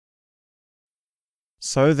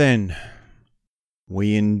So then,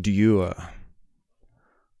 we endure.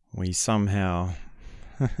 We somehow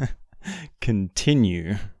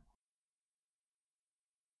continue.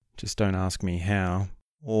 Just don't ask me how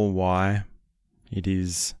or why. It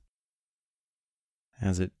is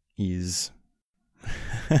as it is.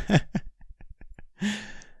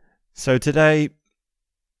 So today,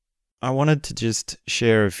 I wanted to just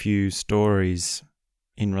share a few stories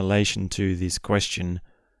in relation to this question,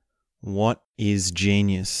 what is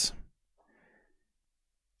genius?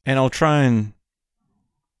 And I'll try and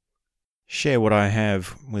share what I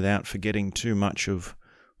have without forgetting too much of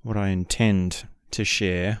what I intend to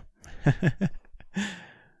share. But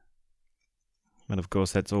of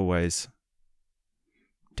course, that's always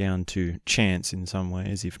down to chance in some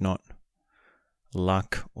ways, if not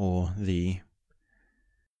luck or the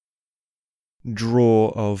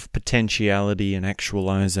draw of potentiality and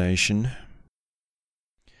actualization.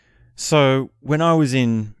 So, when I was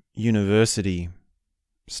in university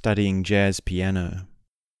studying jazz piano,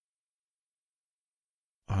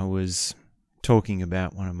 I was talking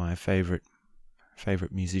about one of my favorite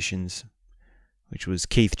musicians, which was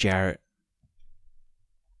Keith Jarrett.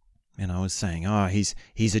 And I was saying,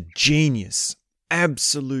 he's a genius,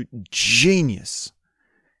 absolute genius,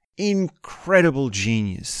 incredible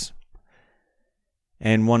genius.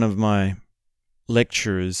 And one of my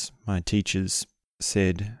lecturers, my teachers,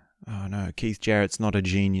 said, "Oh no, Keith Jarrett's not a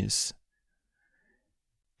genius."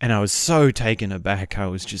 And I was so taken aback. I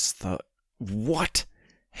was just thought, what?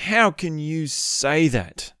 How can you say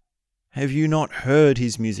that? Have you not heard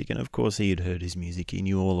his music? And of course he had heard his music. He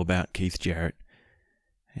knew all about Keith Jarrett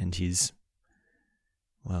and his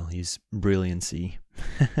brilliancy.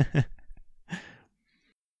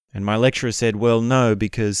 And my lecturer said, well, no,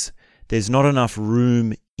 because there's not enough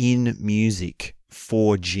room in music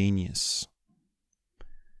for genius.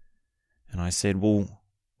 And I said, well,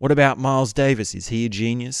 what about Miles Davis? Is he a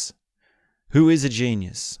genius? Who is a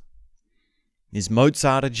genius? Is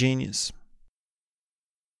Mozart a genius?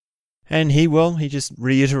 And he just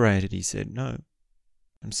reiterated. He said, no,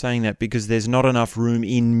 I'm saying that because there's not enough room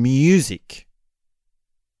in music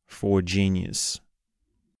for genius.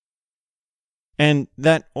 And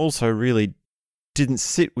that also really didn't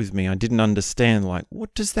sit with me. I didn't understand,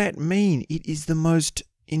 what does that mean? It is the most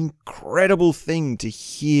incredible thing to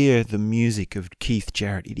hear the music of Keith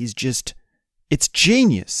Jarrett. It's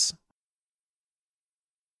genius.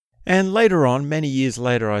 And later on, many years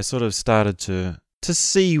later, I sort of started to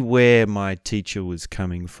see where my teacher was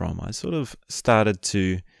coming from. I sort of started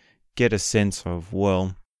to get a sense of,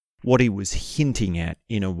 what he was hinting at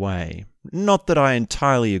in a way. Not that I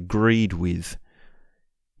entirely agreed with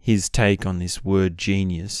his take on this word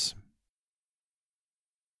genius.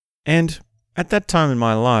 And at that time in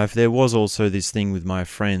my life, there was also this thing with my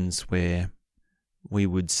friends where we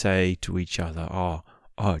would say to each other, oh,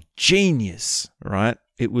 genius, right?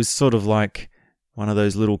 It was sort of like one of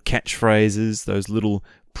those little catchphrases, those little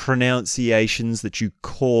pronunciations that you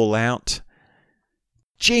call out.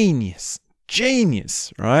 Genius,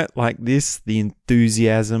 right? Like this, the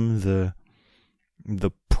enthusiasm,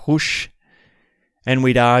 the push. And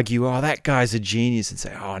we'd argue, that guy's a genius, and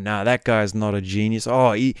say, no, that guy's not a genius.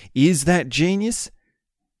 Is that genius?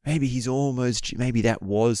 Maybe that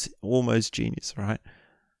was almost genius, right?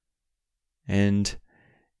 And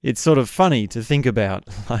it's sort of funny to think about,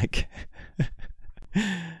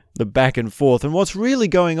 the back and forth. And what's really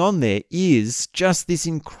going on there is just this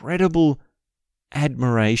incredible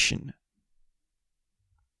admiration.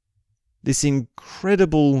 This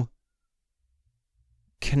incredible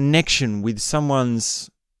connection with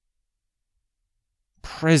someone's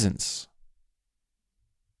presence.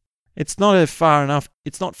 It's not far enough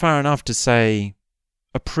to say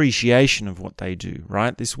appreciation of what they do,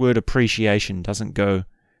 right? This word appreciation doesn't go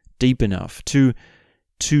deep enough to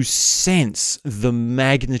sense the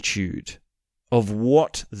magnitude of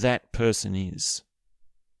what that person is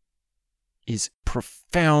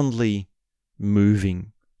profoundly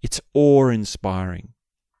moving. It's awe-inspiring.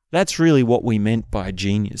 That's really what we meant by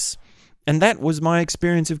genius. And that was my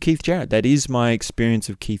experience of Keith Jarrett. That is my experience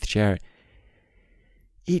of Keith Jarrett.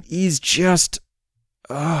 It is just,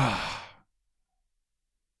 it's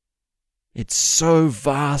so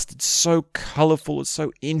vast, it's so colourful, it's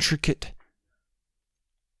so intricate.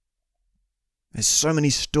 There's so many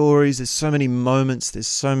stories, there's so many moments, there's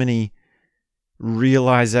so many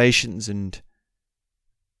realizations and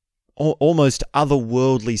almost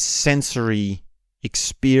otherworldly sensory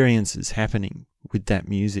experiences happening with that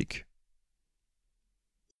music.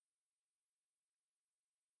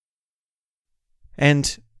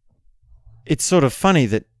 And it's sort of funny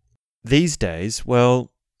that these days,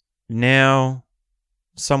 now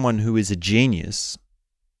someone who is a genius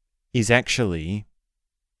is actually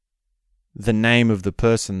the name of the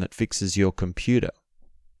person that fixes your computer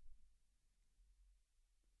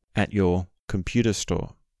at your computer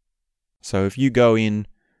store. So if you go in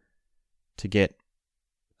to get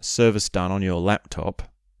a service done on your laptop,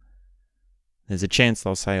 there's a chance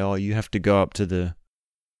they'll say, oh, you have to go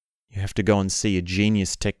and see a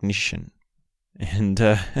genius technician. And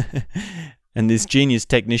and this genius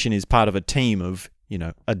technician is part of a team of,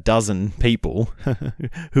 a dozen people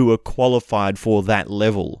who are qualified for that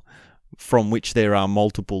level, from which there are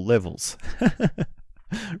multiple levels.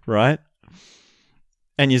 Right?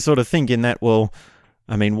 And you sort of think in that, well,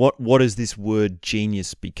 I mean, what does this word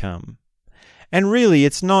genius become? And really,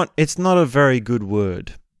 it's not a very good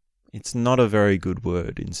word. It's not a very good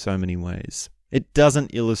word in so many ways. It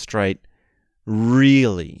doesn't illustrate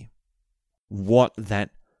really what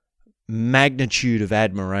that magnitude of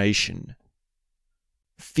admiration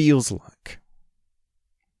feels like.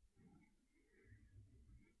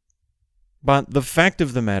 But the fact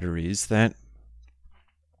of the matter is that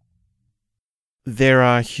there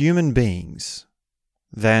are human beings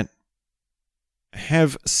that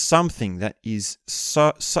have something that is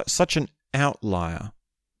such an outlier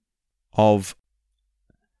of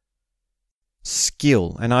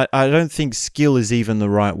skill. And I don't think skill is even the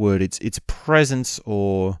right word. It's presence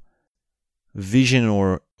or vision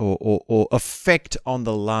or effect on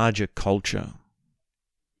the larger culture.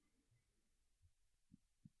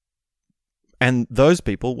 And those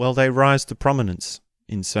people, well, they rise to prominence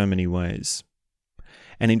in so many ways.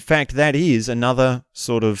 And in fact, that is another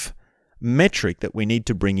sort of metric that we need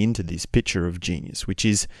to bring into this picture of genius, which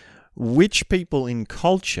is which people in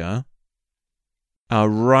culture are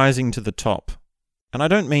rising to the top. And I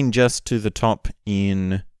don't mean just to the top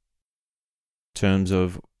in terms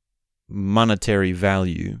of monetary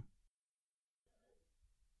value.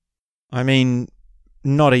 I mean,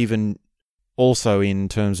 not even also in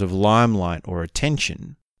terms of limelight or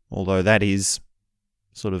attention, although that is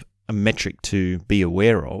sort of a metric to be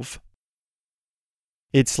aware of.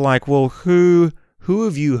 It's like, well, who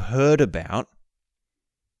have you heard about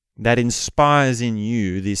that inspires in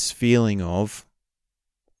you this feeling of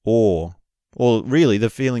awe, or really the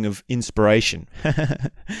feeling of inspiration?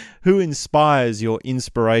 Who inspires your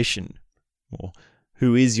inspiration? Or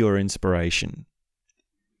who is your inspiration?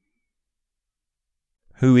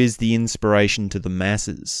 Who is the inspiration to the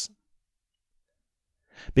masses?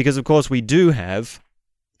 Because, of course, we do have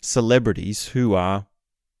celebrities who are,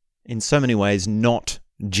 in so many ways, not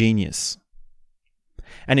genius.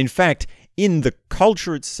 And in fact, in the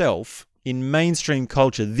culture itself, in mainstream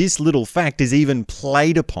culture, this little fact is even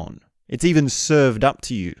played upon. It's even served up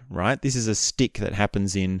to you, right? This is a stick that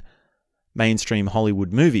happens in mainstream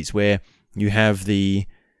Hollywood movies where you have the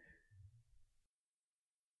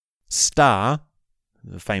star,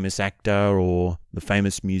 the famous actor or the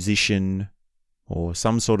famous musician or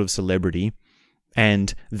some sort of celebrity,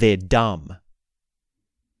 and they're dumb.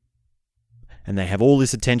 And they have all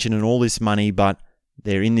this attention and all this money, but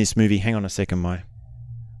they're in this movie. Hang on a second, my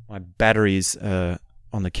battery is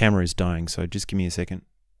on the camera is dying, so just give me a second.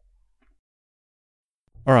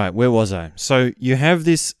 All right, where was I? So you have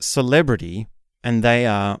this celebrity and they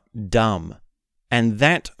are dumb. And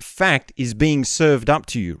that fact is being served up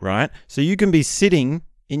to you, right? So you can be sitting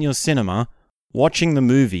in your cinema watching the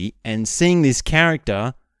movie and seeing this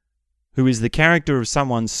character who is the character of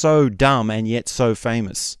someone so dumb and yet so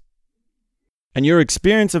famous. And your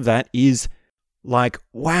experience of that is like,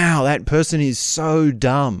 wow, that person is so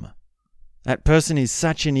dumb. That person is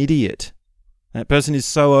such an idiot. That person is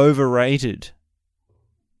so overrated.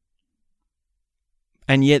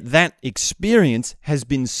 And yet that experience has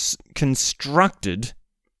been constructed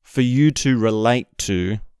for you to relate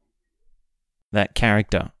to that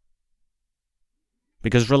character.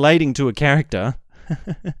 Because relating to a character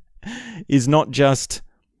is not just,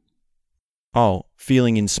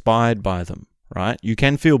 feeling inspired by them, right? You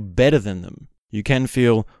can feel better than them. You can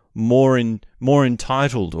feel more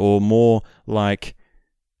entitled or more like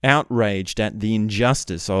outraged at the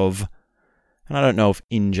injustice of, and I don't know if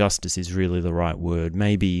injustice is really the right word.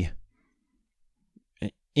 Maybe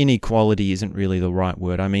inequality isn't really the right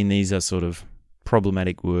word. I mean, these are sort of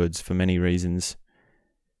problematic words for many reasons.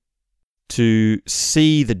 To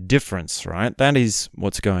see the difference, right? That is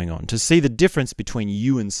what's going on. To see the difference between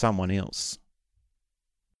you and someone else.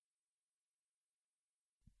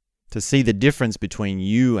 To see the difference between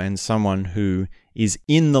you and someone who is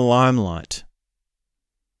in the limelight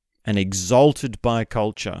and exalted by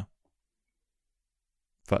culture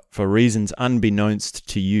for reasons unbeknownst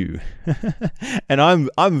to you. And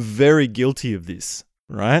I'm very guilty of this,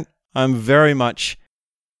 right? I'm very much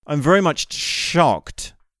I'm very much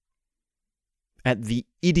shocked at the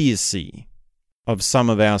idiocy of some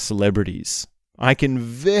of our celebrities. I can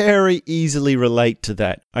very easily relate to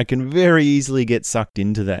that. I can very easily get sucked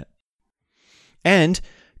into that. And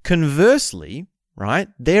conversely, right,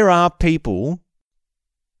 there are people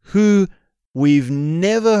who we've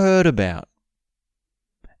never heard about.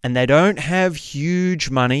 And they don't have huge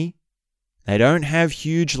money. They don't have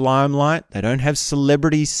huge limelight. They don't have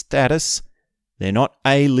celebrity status. They're not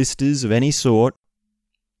A-listers of any sort.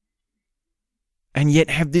 And yet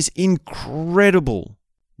have this incredible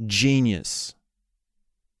genius.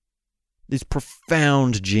 This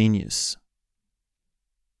profound genius.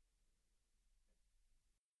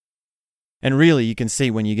 And really, you can see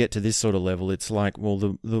when you get to this sort of level, it's like,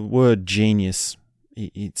 well, the word genius,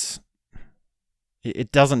 it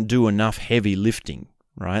doesn't do enough heavy lifting,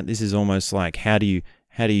 right? This is almost like how do you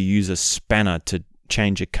use a spanner to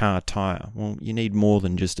change a car tire? Well, you need more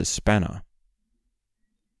than just a spanner.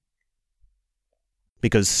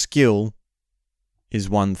 Because skill is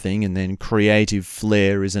one thing, and then creative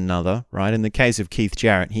flair is another, right? In the case of Keith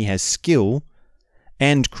Jarrett, he has skill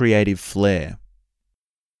and creative flair.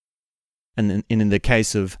 And in the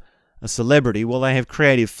case of a celebrity, well, they have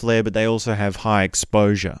creative flair, but they also have high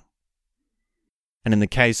exposure. And in the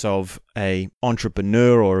case of an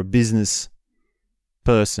entrepreneur or a business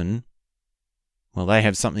person, well, they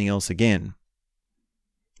have something else again.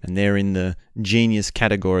 And they're in the genius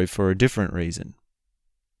category for a different reason.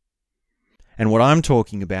 And what I'm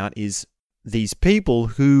talking about is these people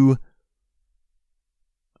who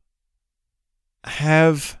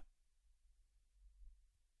have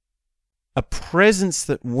a presence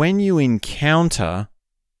that when you encounter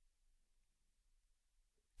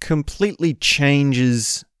completely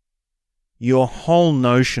changes your whole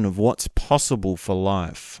notion of what's possible for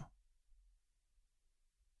life.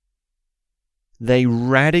 They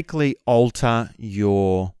radically alter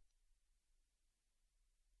your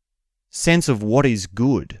sense of what is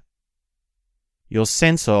good, your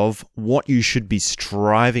sense of what you should be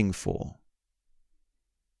striving for,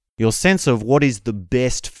 your sense of what is the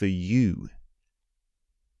best for you.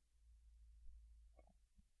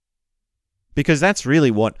 Because that's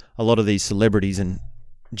really what a lot of these celebrities and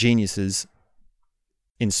geniuses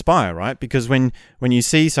inspire, right? Because when you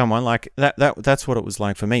see someone like that's what it was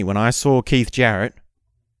like for me. When I saw Keith Jarrett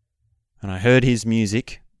and I heard his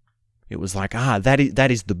music, it was like,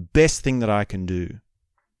 that is the best thing that I can do.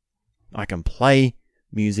 I can play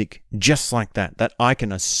music just like that. That I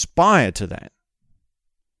can aspire to that.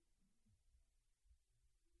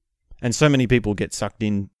 And so many people get sucked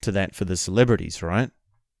into that for the celebrities, right?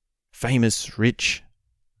 Famous, rich,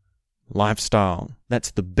 lifestyle.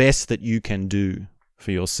 That's the best that you can do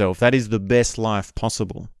for yourself. That is the best life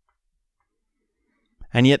possible.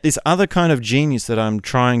 And yet this other kind of genius that I'm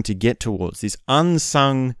trying to get towards, this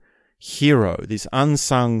unsung hero, this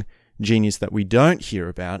unsung genius that we don't hear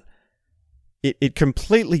about, it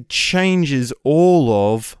completely changes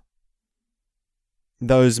all of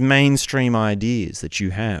those mainstream ideas that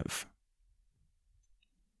you have.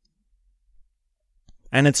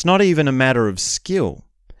 And it's not even a matter of skill.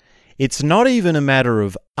 It's not even a matter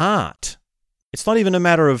of art. It's not even a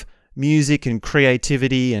matter of music and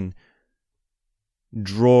creativity and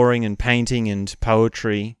drawing and painting and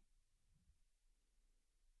poetry.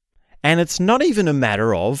 And it's not even a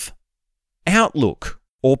matter of outlook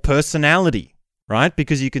or personality, right?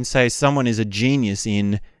 Because you can say someone is a genius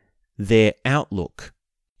in their outlook,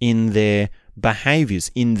 in their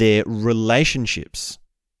behaviors, in their relationships,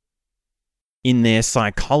 in their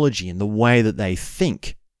psychology, in the way that they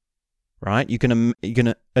think, right? You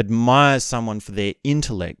can admire someone for their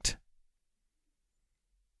intellect.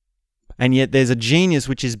 And yet there's a genius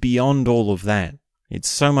which is beyond all of that. It's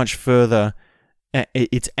so much further.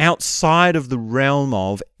 It's outside of the realm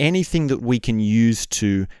of anything that we can use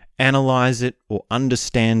to analyze it or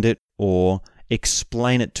understand it or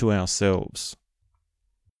explain it to ourselves.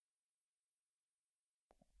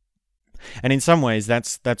 And in some ways,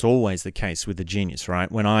 that's always the case with the genius,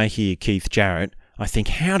 right? When I hear Keith Jarrett, I think,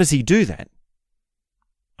 how does he do that?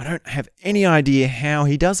 I don't have any idea how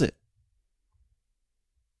he does it.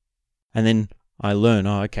 And then I learn,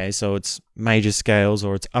 okay, so it's major scales,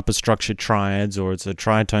 or it's upper structure triads, or it's a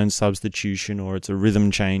tritone substitution, or it's a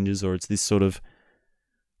rhythm changes, or it's this sort of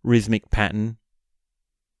rhythmic pattern.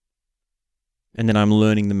 And then I'm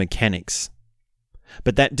learning the mechanics.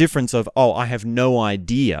 But that difference of, I have no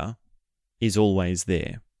idea, is always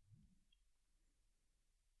there.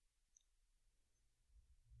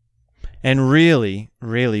 And really,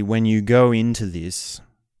 when you go into this,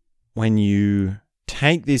 when you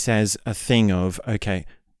take this as a thing of, okay,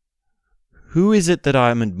 who is it that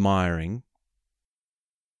I'm admiring?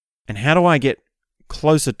 And how do I get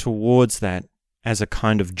closer towards that as a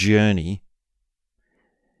kind of journey?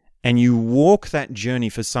 And you walk that journey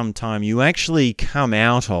for some time, you actually come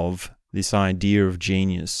out of this idea of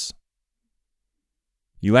genius.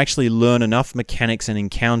 You actually learn enough mechanics and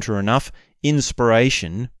encounter enough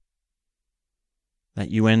inspiration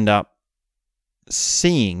that you end up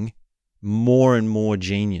seeing more and more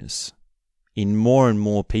genius in more and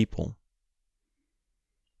more people.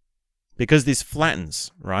 Because this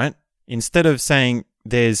flattens, right? Instead of saying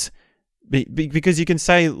because you can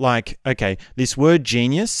say like, okay, this word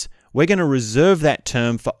genius, we're going to reserve that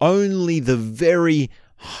term for only the very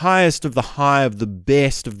highest of the high of the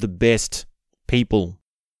best people.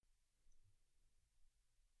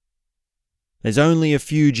 There's only a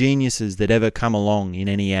few geniuses that ever come along in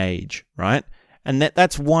any age, right? And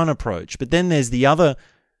that's one approach. But then there's the other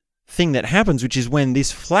thing that happens, which is when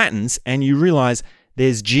this flattens and you realize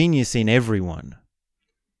there's genius in everyone.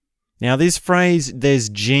 Now, this phrase, there's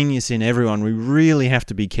genius in everyone, we really have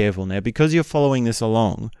to be careful now because you're following this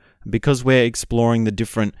along, because we're exploring the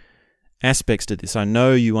different aspects to this. I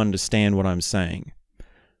know you understand what I'm saying.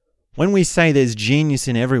 When we say there's genius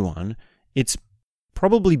in everyone, it's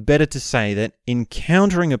probably better to say that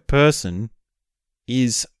encountering a person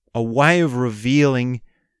is a way of revealing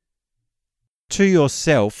to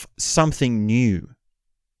yourself something new.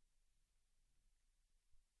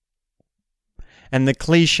 And the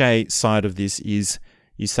cliche side of this is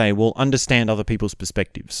you say, well, understand other people's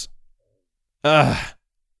perspectives. Jeez,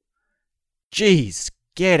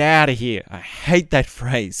 get out of here. I hate that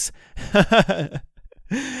phrase.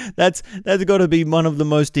 That's got to be one of the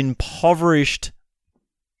most impoverished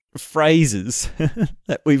phrases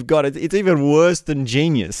that we've got. It's even worse than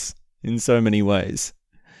genius in so many ways.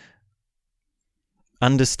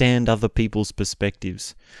 Understand other people's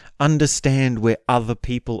perspectives. Understand where other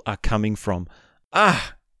people are coming from.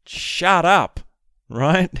 Shut up,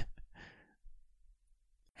 right?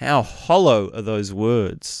 How hollow are those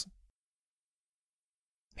words?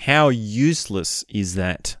 How useless is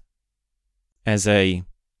that as a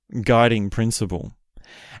guiding principle?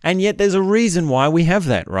 And yet there's a reason why we have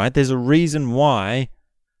that, right? There's a reason why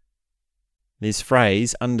this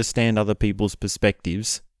phrase, understand other people's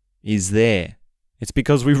perspectives, is there. It's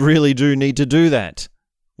because we really do need to do that.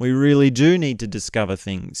 We really do need to discover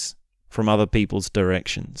things from other people's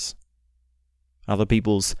directions, other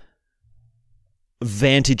people's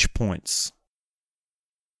vantage points.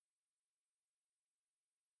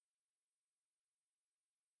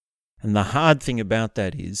 And the hard thing about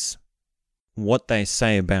that is what they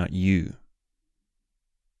say about you.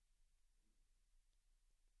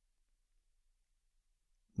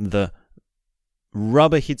 The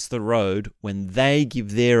rubber hits the road when they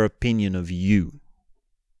give their opinion of you.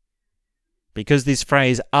 Because this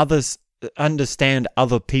phrase, understand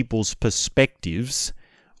other people's perspectives,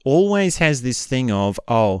 always has this thing of,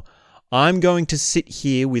 I'm going to sit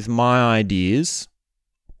here with my ideas,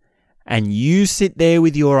 and you sit there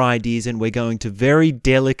with your ideas, and we're going to very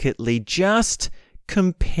delicately just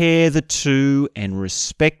compare the two and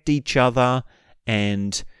respect each other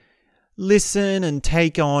and listen and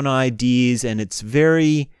take on ideas, and it's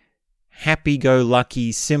very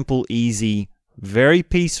happy-go-lucky, simple, easy, very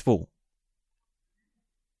peaceful.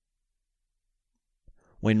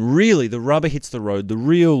 When really the rubber hits the road, the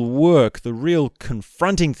real work, the real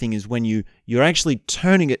confronting thing is when you're actually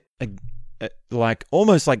turning it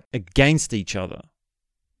almost like against each other.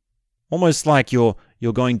 Almost like you're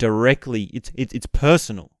going directly, it's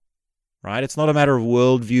personal, right? It's not a matter of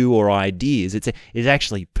worldview or ideas, it's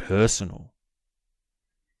actually personal.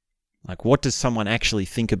 Like, what does someone actually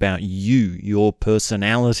think about you, your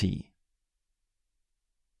personality?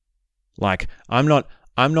 Like, I'm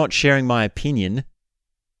not sharing my opinion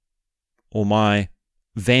or my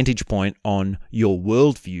vantage point on your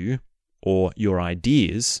worldview or your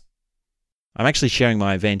ideas. I'm actually sharing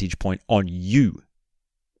my vantage point on you,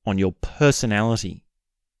 on your personality.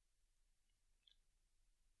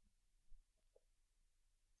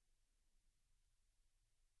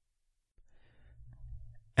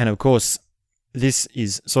 And of course, this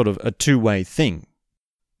is sort of a two-way thing.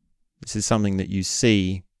 This is something that you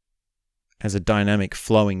see as a dynamic,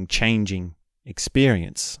 flowing, changing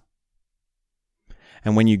experience.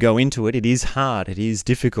 And when you go into it, it is hard, it is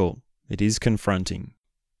difficult, it is confronting.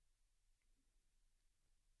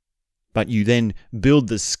 But you then build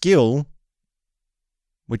the skill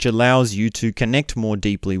which allows you to connect more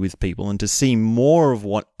deeply with people and to see more of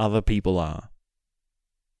what other people are.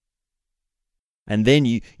 And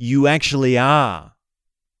then you actually are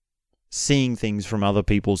seeing things from other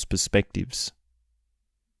people's perspectives.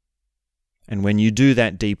 And when you do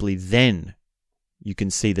that deeply, then you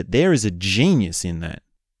can see that there is a genius in that.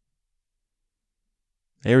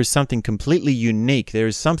 There is something completely unique. There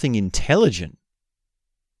is something intelligent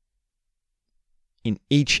in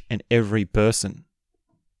each and every person.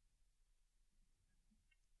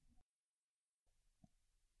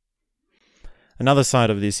 Another side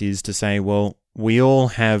of this is to say, well, we all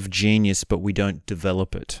have genius, but we don't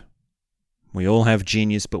develop it. We all have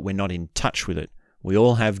genius, but we're not in touch with it. We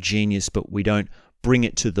all have genius, but we don't bring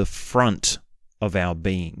it to the front of our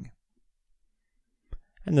being.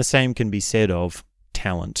 And the same can be said of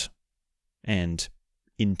talent and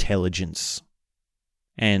intelligence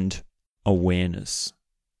and awareness.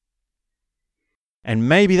 And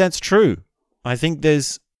maybe that's true. I think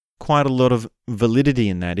there's quite a lot of validity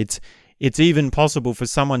in that. It's even possible for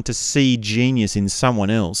someone to see genius in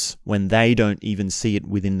someone else when they don't even see it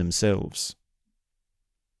within themselves.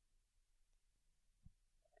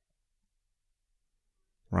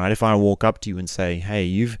 Right? If I walk up to you and say, hey,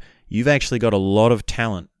 you've actually got a lot of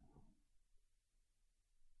talent.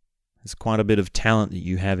 There's quite a bit of talent that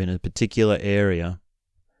you have in a particular area.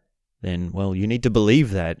 Then, well, you need to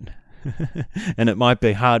believe that. And it might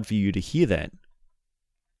be hard for you to hear that.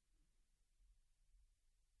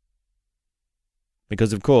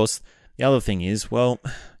 Because, of course, the other thing is, well,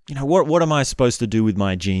 what am I supposed to do with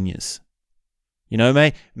my genius?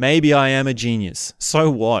 Maybe I am a genius. So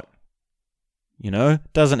what?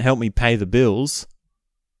 Doesn't help me pay the bills.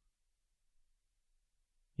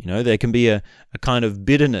 There can be a kind of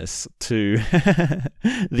bitterness to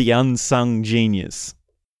the unsung genius.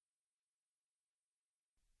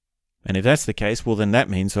 And if that's the case, well, then that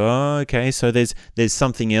means, okay, so there's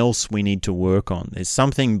something else we need to work on. There's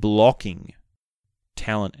something blocking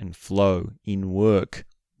talent and flow in work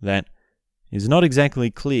that is not exactly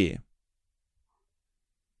clear.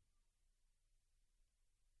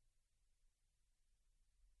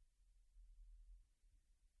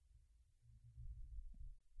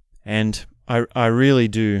 And I really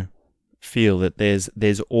do feel that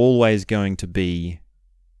there's always going to be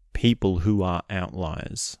people who are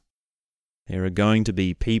outliers. There are going to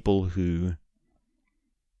be people who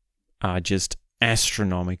are just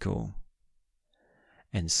astronomical.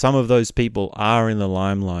 And some of those people are in the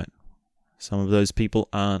limelight. Some of those people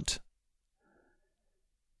aren't.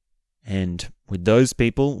 And with those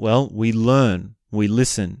people, well, we learn, we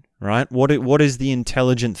listen, right? What is the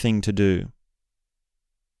intelligent thing to do?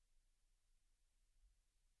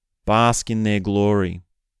 Bask in their glory.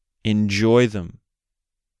 Enjoy them.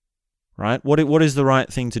 Right? What is the right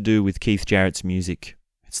thing to do with Keith Jarrett's music?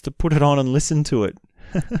 It's to put it on and listen to it.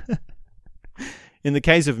 In the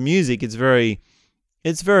case of music, it's very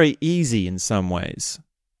easy in some ways,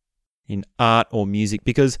 in art or music,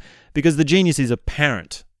 because the genius is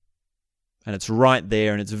apparent, and it's right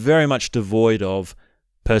there, and it's very much devoid of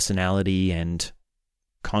personality and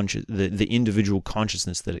the individual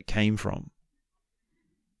consciousness that it came from.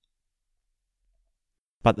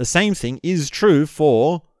 But the same thing is true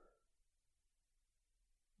for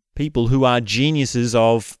people who are geniuses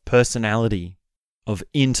of personality, of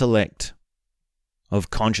intellect,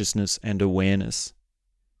 of consciousness and awareness.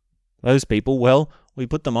 Those people, well, we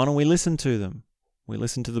put them on and we listen to them. We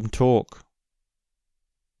listen to them talk.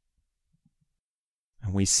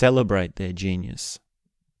 And we celebrate their genius.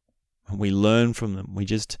 And we learn from them. We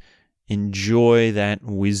just enjoy that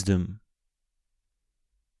wisdom.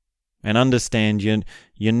 And understand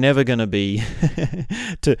you're never going to be,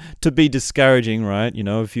 to be discouraging, right?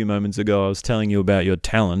 A few moments ago I was telling you about your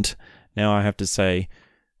talent. Now I have to say,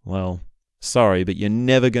 well, sorry, but you're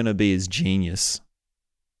never going to be as genius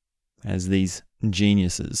as these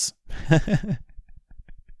geniuses.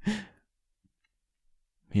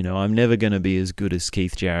 I'm never going to be as good as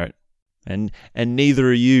Keith Jarrett. And neither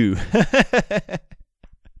are you.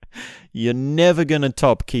 You're never going to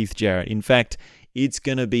top Keith Jarrett. In fact, it's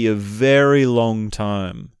going to be a very long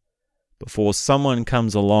time before someone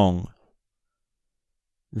comes along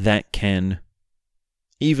that can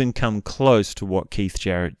even come close to what Keith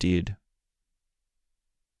Jarrett did.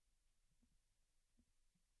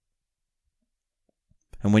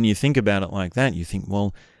 And when you think about it like that, you think,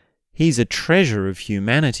 well, he's a treasure of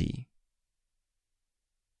humanity.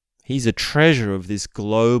 He's a treasure of this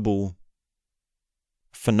global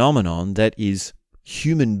phenomenon that is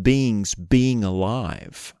human beings being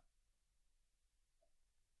alive.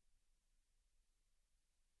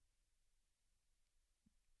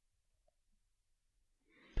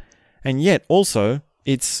 And yet also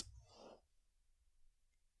it's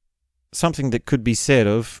something that could be said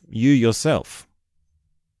of you yourself,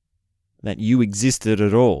 that you existed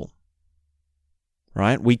at all.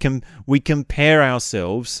 Right? We compare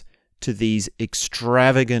ourselves to these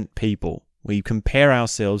extravagant people. We compare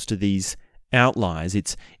ourselves to these outliers.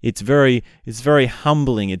 It's very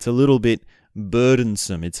humbling. It's a little bit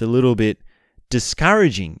burdensome. It's a little bit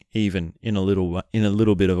discouraging, even in a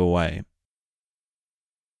little bit of a way.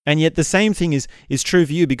 And yet the same thing is true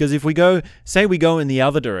for you, because if we go in the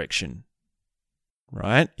other direction,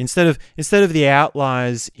 right? Instead of the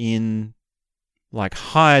outliers in like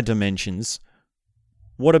higher dimensions,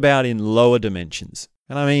 what about in lower dimensions?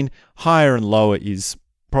 And I mean, higher and lower is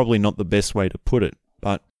probably not the best way to put it,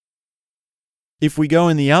 but if we go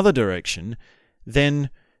in the other direction, then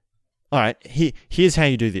all right, here's how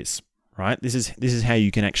you do this, right? This is how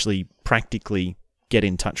you can actually practically get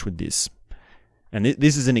in touch with this. And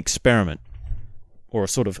this is an experiment, or a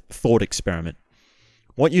sort of thought experiment.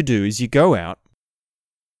 What you do is you go out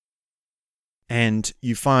and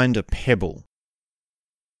you find a pebble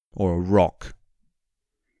or a rock.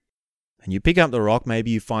 And you pick up the rock.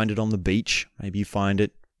 Maybe you find it on the beach. Maybe you find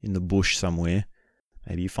it in the bush somewhere.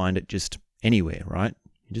 Maybe you find it just anywhere, right?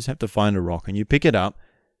 You just have to find a rock, and you pick it up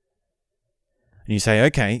and you say,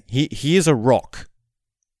 okay, here's a rock.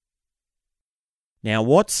 Now,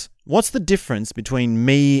 what's the difference between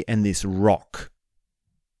me and this rock?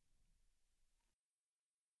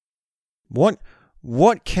 What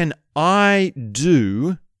can I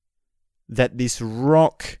do that this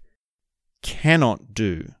rock cannot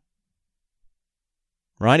do?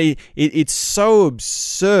 Right? It's so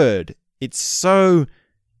absurd. It's so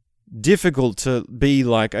difficult to be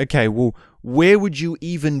like, okay, well, where would you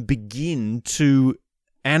even begin to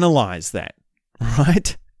analyze that?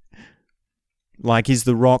 Right? Like, is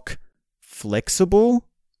the rock flexible?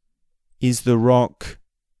 Is the rock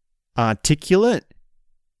articulate?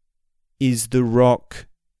 Is the rock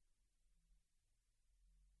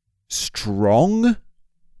strong?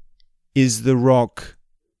 Is the rock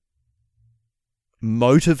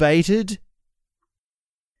motivated?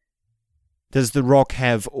 Does the rock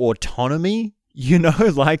have autonomy? You know,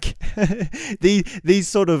 like these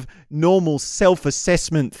sort of normal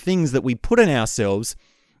self-assessment things that we put in ourselves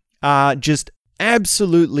are just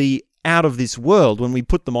absolutely out of this world when we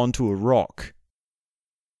put them onto a rock.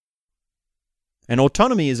 And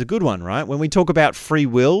autonomy is a good one, right? When we talk about free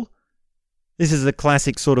will, this is a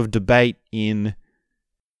classic sort of debate in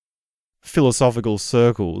philosophical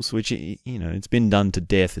circles, which, you know, it's been done to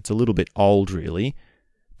death. It's a little bit old, really.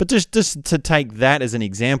 But just to take that as an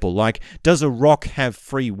example, like, does a rock have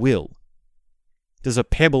free will? Does a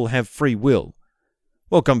pebble have free will?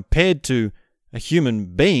 Well, compared to a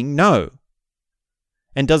human being, no.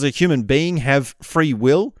 And does a human being have free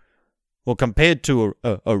will? Well, compared to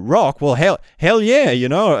a rock, well, hell yeah, you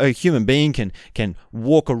know, a human being can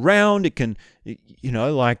walk around, it can, you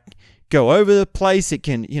know, like, go over the place, it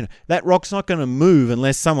can, you know, that rock's not going to move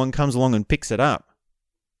unless someone comes along and picks it up.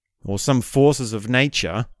 Or some forces of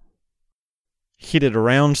nature hit it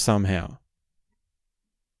around somehow.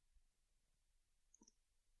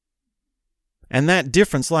 And that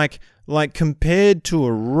difference, like compared to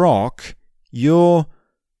a rock, the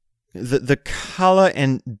color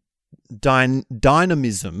and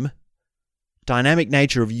dynamic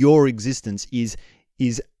nature of your existence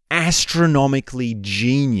is astronomically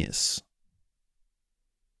genius.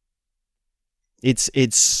 It's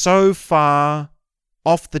so far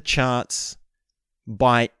off the charts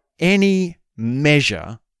by any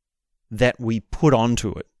measure that we put onto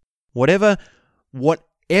it. Whatever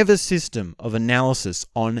system of analysis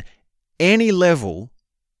on any level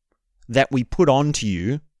that we put onto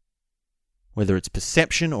you, whether it's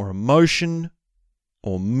perception or emotion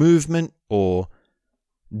or movement or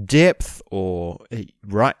depth or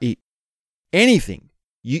anything,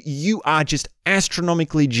 you are just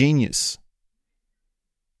astronomically genius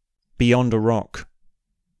beyond a rock.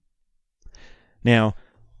 Now,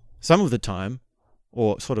 some of the time,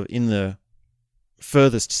 or sort of in the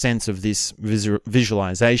furthest sense of this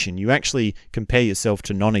visualization, you actually compare yourself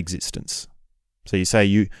to non-existence. So you say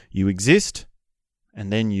you exist,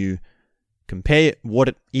 and then you compare what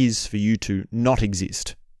it is for you to not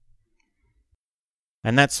exist.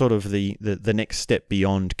 And that's sort of the next step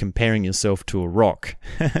beyond comparing yourself to a rock,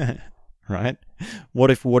 right? What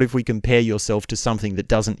if we compare yourself to something that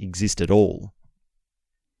doesn't exist at all?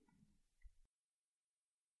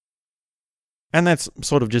 And that's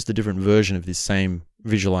sort of just a different version of this same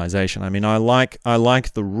visualization. I mean, I like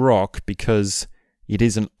the rock because it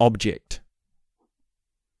is an object.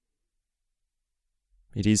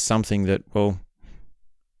 It is something that, well,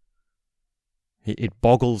 it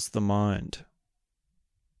boggles the mind.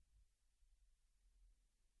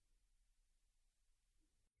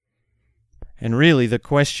 And really the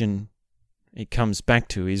question it comes back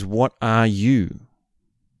to is, what are you?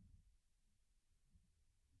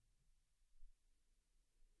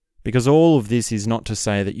 Because all of this is not to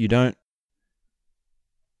say that you don't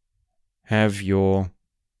have your...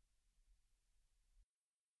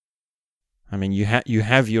 you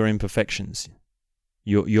have your imperfections.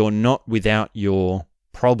 You're not without your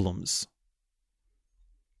problems.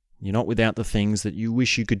 You're not without the things that you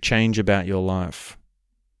wish you could change about your life.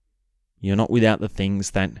 You're not without the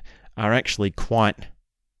things that are actually quite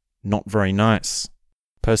not very nice.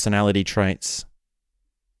 Personality traits,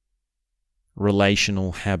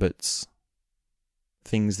 relational habits,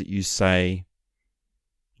 things that you say,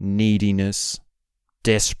 neediness,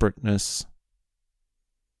 desperateness,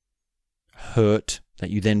 hurt that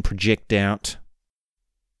you then project out,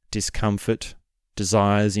 discomfort,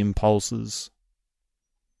 desires, impulses.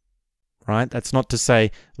 Right? That's not to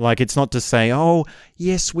say, it's not to say, oh,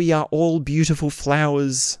 yes, we are all beautiful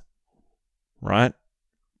flowers. Right?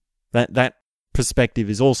 That perspective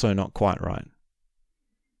is also not quite right.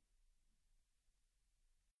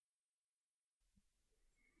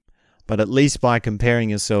 But at least by comparing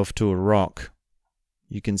yourself to a rock,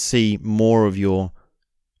 you can see more of your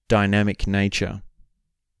dynamic nature.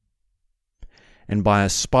 And by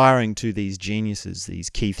aspiring to these geniuses, these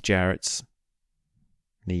Keith Jarretts,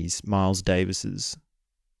 these Miles Davises,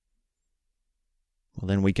 well,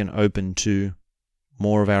 then we can open to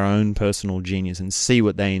more of our own personal genius and see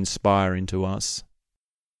what they inspire into us.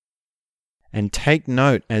 And take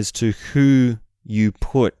note as to who you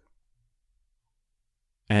put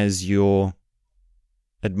as your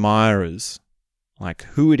admirers. Like,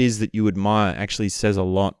 who it is that you admire actually says a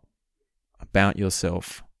lot about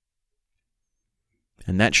yourself.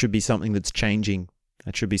 And that should be something that's changing.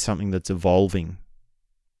 That should be something that's evolving.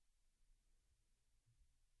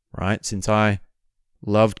 Right? Since I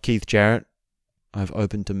loved Keith Jarrett, I've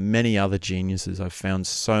opened to many other geniuses. I've found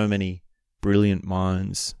so many brilliant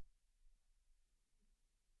minds.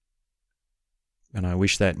 And I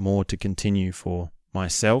wish that more to continue for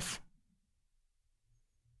myself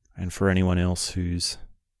and for anyone else who's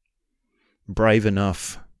brave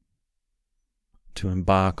enough to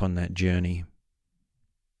embark on that journey.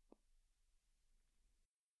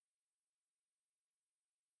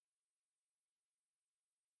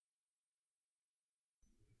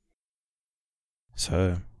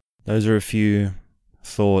 So, those are a few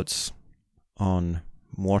thoughts on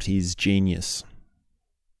what is genius.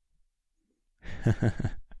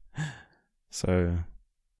 So,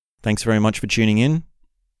 thanks very much for tuning in,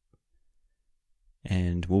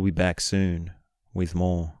 and we'll be back soon with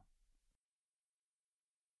more.